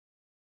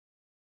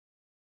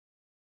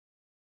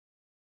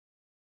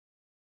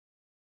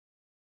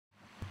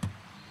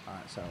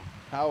So,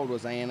 how old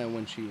was Anna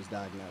when she was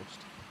diagnosed?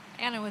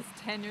 Anna was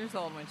 10 years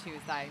old when she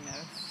was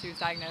diagnosed. She was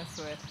diagnosed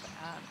with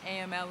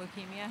AML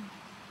leukemia.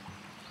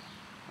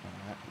 All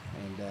right.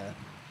 And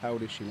how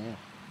old is she now?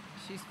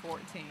 She's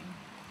 14.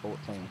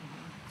 14.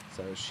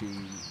 So is she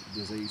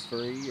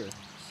disease-free or?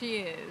 She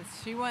is.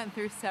 She went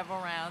through several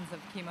rounds of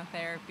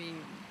chemotherapy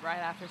right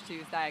after she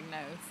was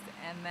diagnosed,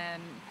 and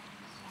then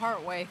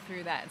partway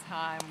through that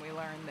time we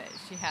learned that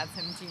she had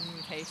some gene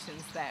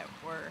mutations that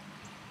were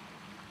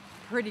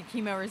pretty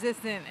chemo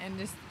resistant, and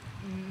just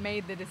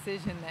made the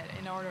decision that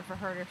in order for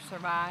her to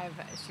survive,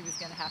 she was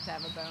going to have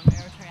a bone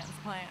marrow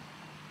transplant.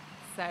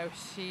 So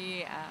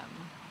she,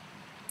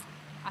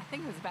 I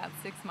think it was about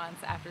 6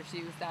 months after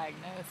she was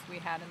diagnosed, we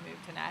had to move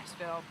to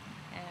Nashville,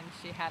 and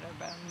she had her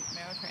bone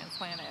marrow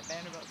transplant at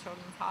Vanderbilt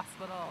Children's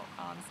Hospital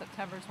on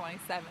September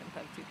 27th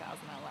of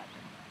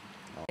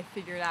 2011. They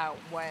figured out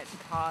what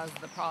caused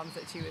the problems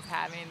that she was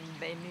having.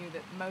 They knew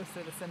that most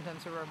of the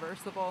symptoms were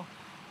reversible.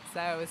 So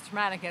as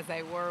traumatic as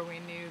they were, we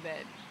knew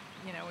that,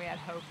 we had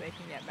hope they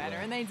can get better.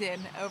 And they did.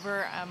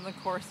 Over the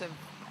course of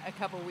a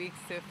couple weeks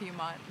to a few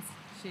months,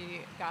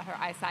 she got her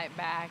eyesight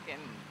back and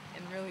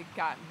really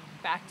got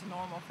back to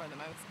normal for the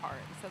most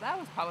part. So that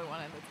was probably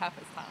one of the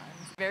toughest times.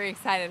 Very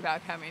excited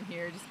about coming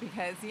here just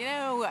because,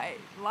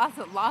 lots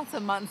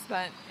of months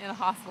spent in a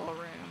hospital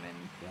room,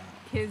 and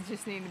kids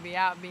just need to be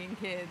out being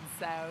kids.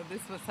 So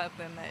this was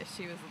something that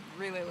she was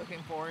really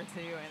looking forward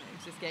to, and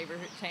it just gave her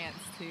a chance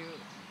to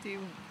do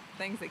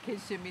things that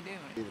kids should be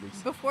doing.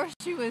 Before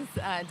she was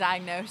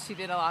diagnosed, she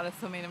did a lot of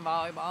swimming and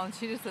volleyball, and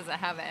she just doesn't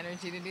have the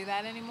energy to do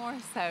that anymore.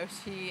 So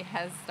she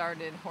has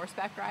started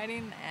horseback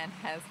riding and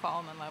has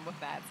fallen in love with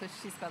that. So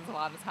she spends a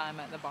lot of time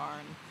at the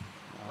barn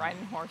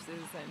riding horses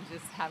and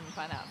just having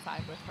fun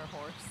outside with her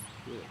horse.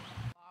 Good.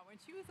 When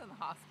she was in the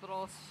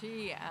hospital,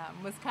 she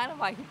was kind of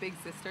like a big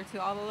sister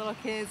to all the little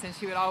kids, and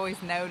she would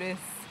always notice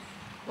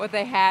what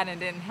they had and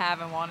didn't have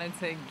and wanted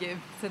to give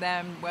to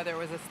them, whether it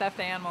was a stuffed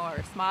animal or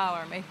a smile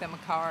or make them a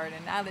card.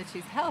 And now that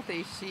she's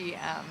healthy, she,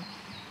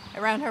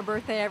 around her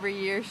birthday every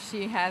year,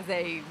 she has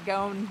a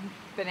Going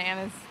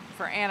Bananas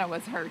for Anna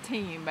was her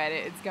team, but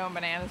it's Going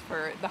Bananas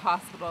for the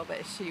hospital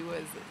that she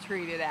was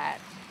treated at.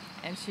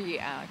 And she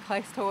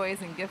collects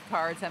toys and gift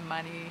cards and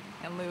money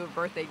in lieu of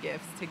birthday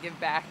gifts to give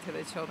back to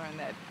the children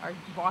that are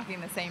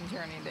walking the same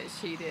journey that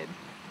she did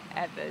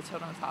at the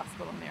Children's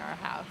Hospital near our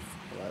house.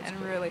 Well, and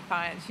cool. Really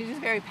fun. She's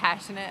just very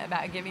passionate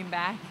about giving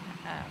back,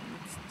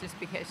 just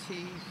because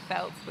she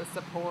felt the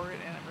support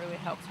and it really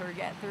helped her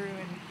get through,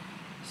 and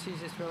she's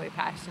just really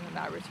passionate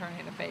about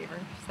returning the favor.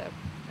 So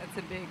that's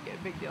a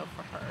big deal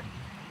for her.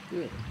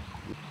 Good.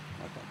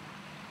 Okay.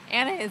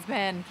 Anna has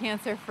been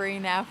cancer-free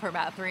now for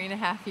about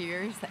 3.5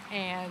 years,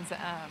 and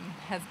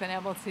has been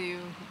able to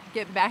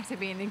get back to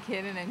being a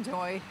kid and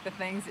enjoy the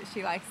things that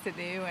she likes to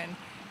do. And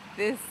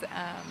this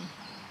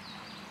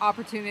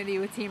opportunity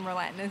with Team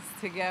Relentless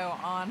to go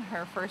on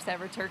her first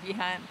ever turkey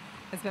hunt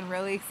has been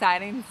really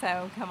exciting.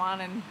 So come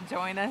on and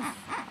join us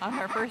on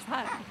her first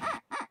hunt.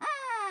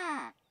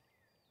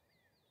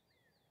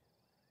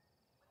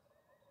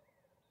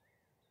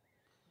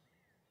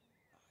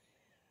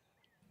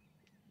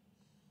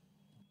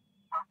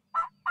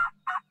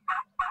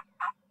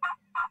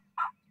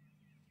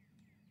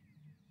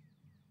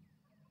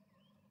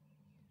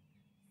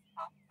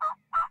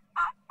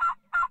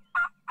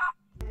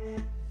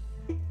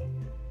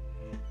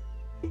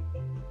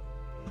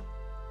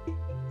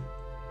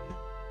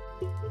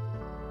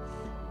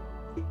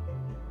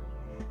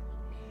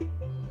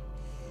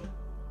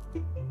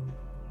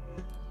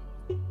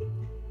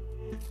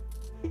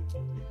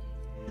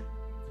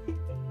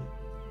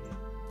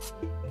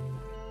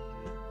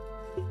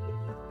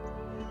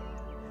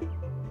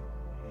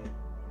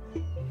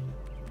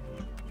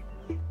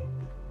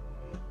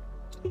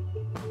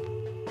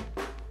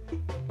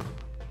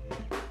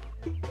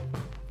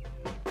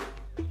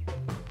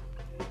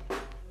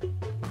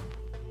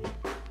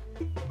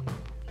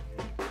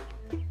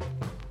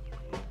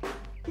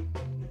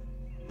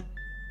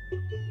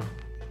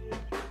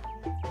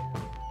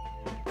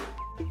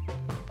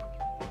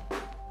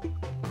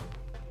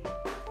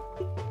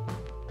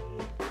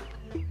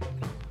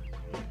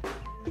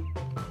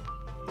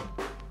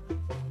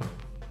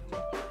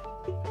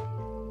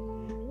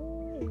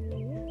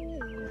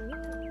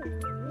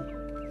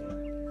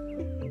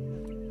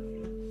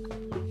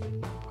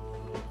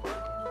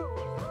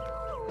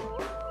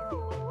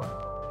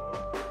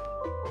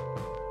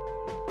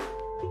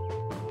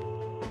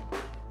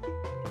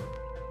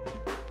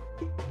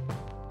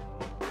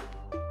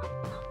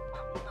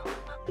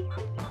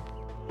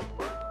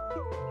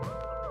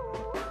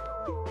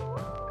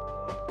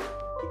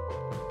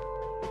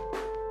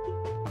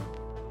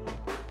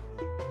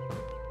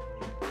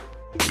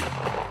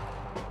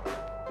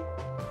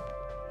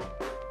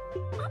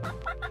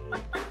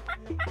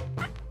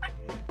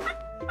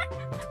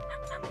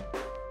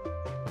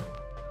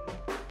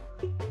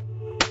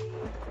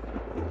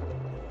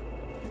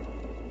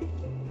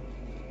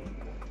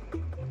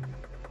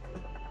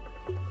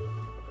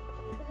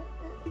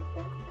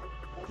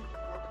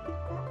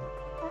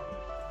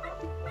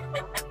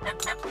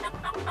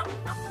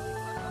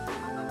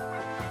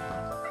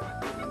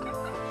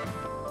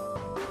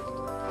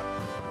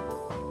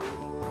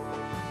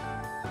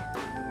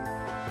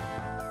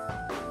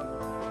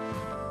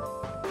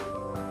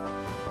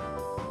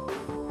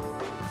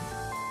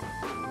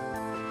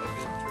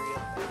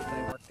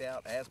 Everything worked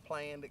out as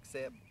planned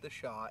except the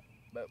shot,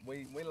 but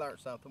we learned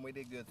something. We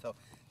did good. So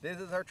this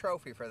is our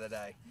trophy for the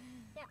day.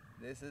 Yeah.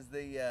 This is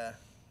the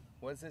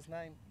what's his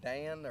name?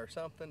 Dan or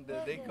something?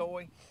 The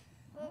decoy?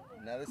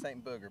 No, this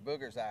ain't Booger.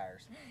 Booger's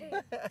ours.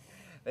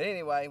 But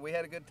anyway, we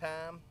had a good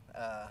time.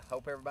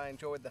 Hope everybody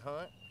enjoyed the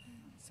hunt.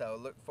 So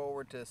look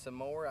forward to some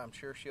more. I'm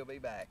sure she'll be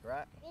back,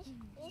 right?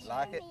 This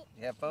Like can it?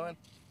 You have fun?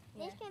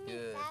 This can be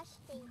Good.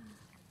 fasting.